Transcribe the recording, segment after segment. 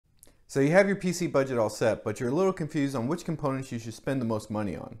So you have your PC budget all set, but you're a little confused on which components you should spend the most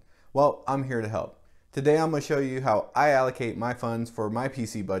money on. Well, I'm here to help. Today I'm going to show you how I allocate my funds for my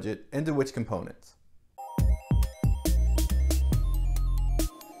PC budget into which components.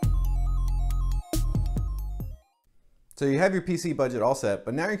 So you have your PC budget all set,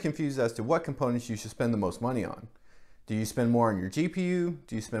 but now you're confused as to what components you should spend the most money on. Do you spend more on your GPU?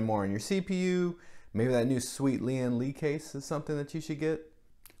 Do you spend more on your CPU? Maybe that new sweet Lian Li case is something that you should get?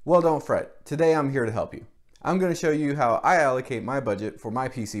 Well, don't fret. Today I'm here to help you. I'm going to show you how I allocate my budget for my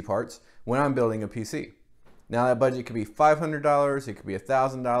PC parts when I'm building a PC. Now that budget could be $500, it could be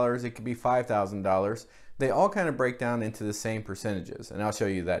 $1,000, it could be $5,000. They all kind of break down into the same percentages, and I'll show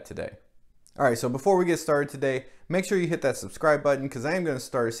you that today. Alright, so before we get started today, make sure you hit that subscribe button because I am going to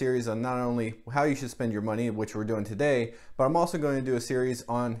start a series on not only how you should spend your money, which we're doing today, but I'm also going to do a series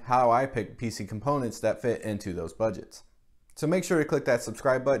on how I pick PC components that fit into those budgets. So make sure to click that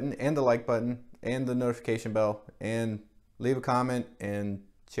subscribe button and the like button and the notification bell and leave a comment and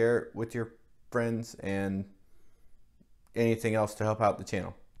share it with your friends and anything else to help out the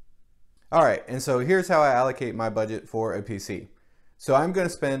channel. Alright, and so here's how I allocate my budget for a PC. So I'm going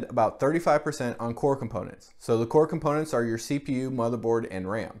to spend about 35% on core components. So the core components are your CPU, motherboard, and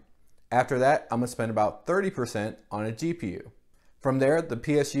RAM. After that, I'm going to spend about 30% on a GPU. From there, the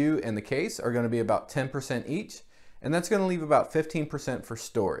PSU and the case are going to be about 10% each, and that's going to leave about 15% for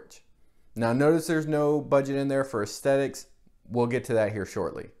storage. Now notice there's no budget in there for aesthetics. We'll get to that here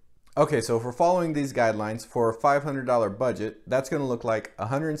shortly. Okay, so if we're following these guidelines for a $500 budget, that's going to look like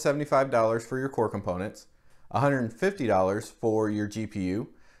 $175 for your core components, $150 for your GPU,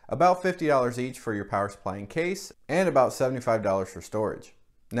 about $50 each for your power supply and case, and about $75 for storage.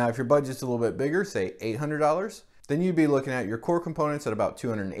 Now if your budget's a little bit bigger, say $800, then you'd be looking at your core components at about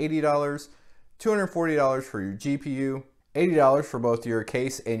 $280, $240 for your GPU, $80 for both your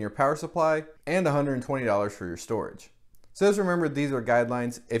case and your power supply, and $120 for your storage. So just remember, these are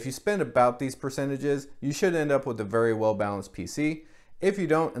guidelines. If you spend about these percentages, you should end up with a very well balanced PC. If you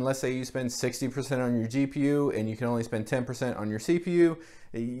don't, and let's say you spend 60% on your GPU and you can only spend 10% on your CPU,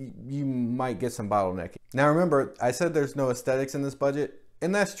 you might get some bottlenecking. Now remember, I said there's no aesthetics in this budget,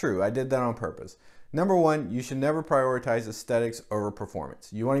 and that's true. I did that on purpose. Number one, you should never prioritize aesthetics over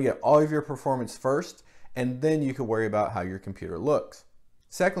performance. You want to get all of your performance first, and then you can worry about how your computer looks.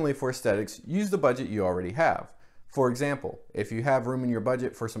 Secondly, for aesthetics, use the budget you already have. For example, if you have room in your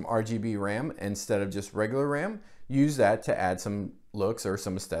budget for some RGB RAM instead of just regular RAM, use that to add some looks or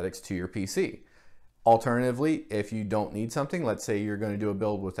some aesthetics to your PC. Alternatively, if you don't need something, let's say you're going to do a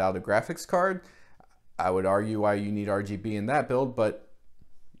build without a graphics card, I would argue why you need RGB in that build, but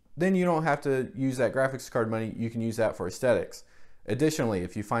then you don't have to use that graphics card money. You can use that for aesthetics. Additionally,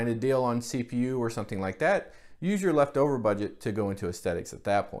 if you find a deal on CPU or something like that, use your leftover budget to go into aesthetics at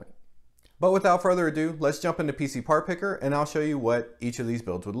that point. But without further ado, let's jump into PC Part Picker and I'll show you what each of these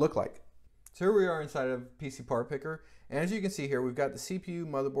builds would look like. So here we are inside of PC Part Picker, and as you can see here, we've got the CPU,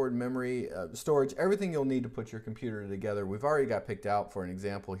 motherboard, memory, storage, everything you'll need to put your computer together. We've already got picked out for an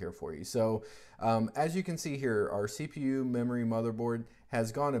example here for you. So as you can see here, our CPU, memory, motherboard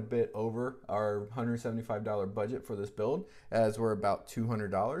has gone a bit over our $175 budget for this build, as we're about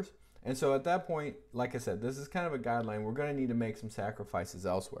 $200. And so at that point, like I said, this is kind of a guideline. We're going to need to make some sacrifices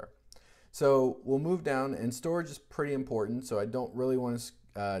elsewhere. So we'll move down, and storage is pretty important, so I don't really want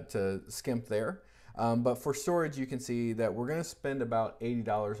to skimp there. But for storage, you can see that we're going to spend about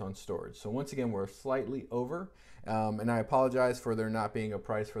 $80 on storage. So once again, we're slightly over, and I apologize for there not being a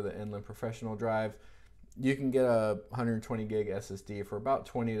price for the Inland Professional drive. You can get a 120 gig SSD for about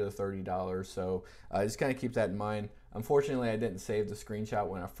 $20 to $30, so just kind of keep that in mind. Unfortunately, I didn't save the screenshot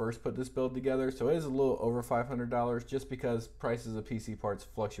when I first put this build together, so it is a little over $500 just because prices of PC parts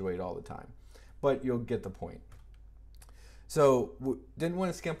fluctuate all the time. But you'll get the point. So didn't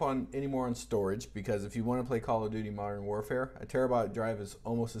want to skimp on any more on storage, because if you want to play Call of Duty Modern Warfare, a terabyte drive is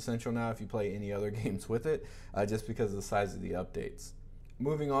almost essential now if you play any other games with it, just because of the size of the updates.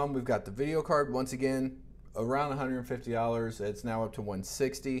 Moving on, we've got the video card. Once again, around $150. It's now up to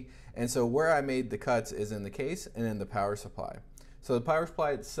 $160. And so where I made the cuts is in the case and in the power supply. So the power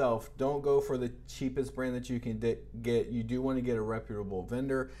supply itself, don't go for the cheapest brand that you can get. You do want to get a reputable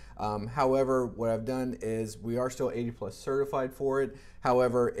vendor. However, what I've done is we are still 80+ certified for it.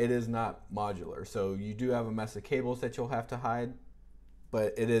 However, it is not modular. So you do have a mess of cables that you'll have to hide,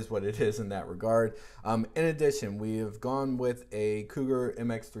 but it is what it is in that regard. In addition, we have gone with a Cougar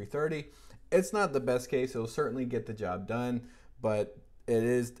MX330. It's not the best case. It'll certainly get the job done, but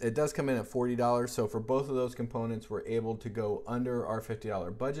it does come in at $40. So for both of those components, we're able to go under our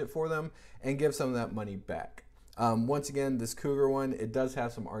 $50 budget for them and give some of that money back. Once again, this Cougar one, it does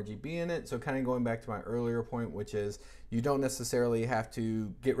have some RGB in it. So kind of going back to my earlier point, which is you don't necessarily have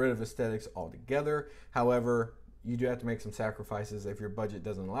to get rid of aesthetics altogether. However, you do have to make some sacrifices if your budget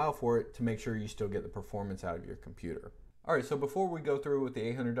doesn't allow for it to make sure you still get the performance out of your computer. All right, so before we go through with the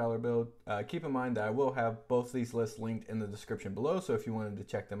 $800 build, keep in mind that I will have both these lists linked in the description below, so if you wanted to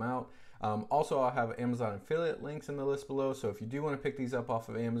check them out. Also, I'll have Amazon affiliate links in the list below, so if you do want to pick these up off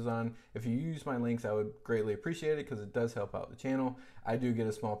of Amazon, if you use my links, I would greatly appreciate it because it does help out the channel. I do get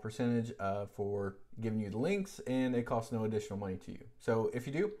a small percentage for giving you the links, and it costs no additional money to you. So if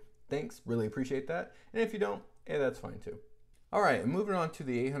you do, thanks, really appreciate that. And if you don't, hey, that's fine too. All right, and moving on to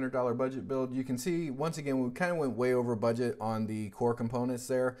the $800 budget build, you can see, once again, we kind of went way over budget on the core components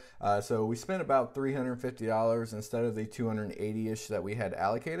there. So we spent about $350 instead of the $280-ish that we had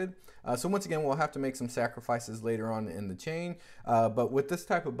allocated. So once again, we'll have to make some sacrifices later on in the chain, but with this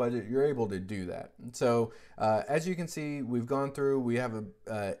type of budget, you're able to do that. So as you can see, we've gone through, we have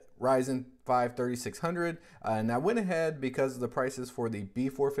a Ryzen 5 3600, and I went ahead because the prices for the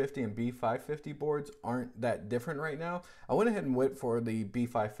B450 and B550 boards aren't that different right now. I went ahead and went for the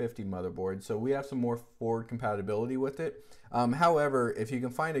B550 motherboard, so we have some more forward compatibility with it. However, if you can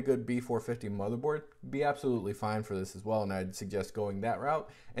find a good B450 motherboard, be absolutely fine for this as well, and I'd suggest going that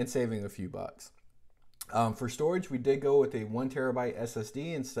route and saving a few bucks. For storage, we did go with a 1TB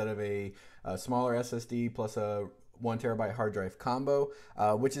SSD instead of a smaller SSD plus a 1TB hard drive combo,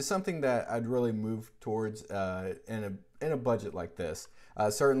 which is something that I'd really move towards in a budget like this.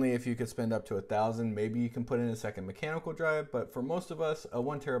 Certainly, if you could spend up to $1,000, maybe you can put in a second mechanical drive, but for most of us, a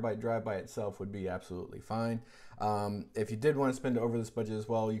 1TB drive by itself would be absolutely fine. If you did want to spend over this budget as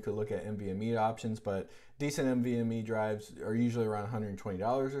well, you could look at NVMe options, but decent NVMe drives are usually around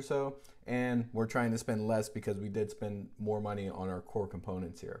 $120 or so, and we're trying to spend less because we did spend more money on our core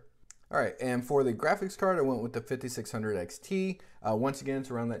components here. All right, and for the graphics card, I went with the 5600 XT. Once again, it's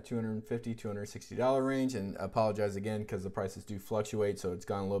around that $250, $260 range, and I apologize again because the prices do fluctuate, so it's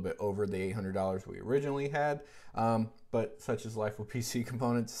gone a little bit over the $800 we originally had. But such is life with PC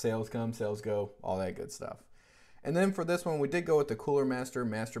components. Sales come, sales go, all that good stuff. And then for this one, we did go with the Cooler Master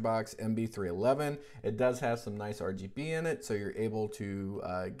Masterbox MB311. It does have some nice RGB in it, so you're able to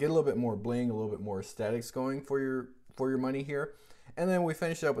get a little bit more bling, a little bit more aesthetics going for your money here. And then we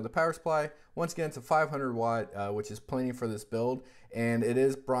finished up with the power supply. Once again, it's a 500 watt, which is plenty for this build, and it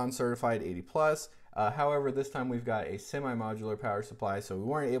is bronze certified 80+. However, this time we've got a semi-modular power supply, so we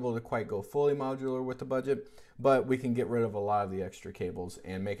weren't able to quite go fully modular with the budget, but we can get rid of a lot of the extra cables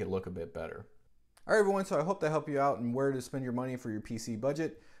and make it look a bit better. All right, everyone, so I hope that helped you out on where to spend your money for your PC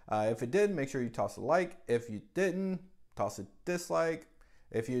budget. If it did, make sure you toss a like. If you didn't, toss a dislike.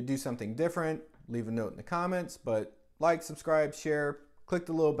 If you do something different, leave a note in the comments, but like, subscribe, share, click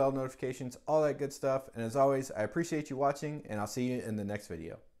the little bell notifications, all that good stuff. And as always, I appreciate you watching, and I'll see you in the next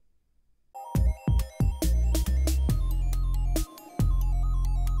video.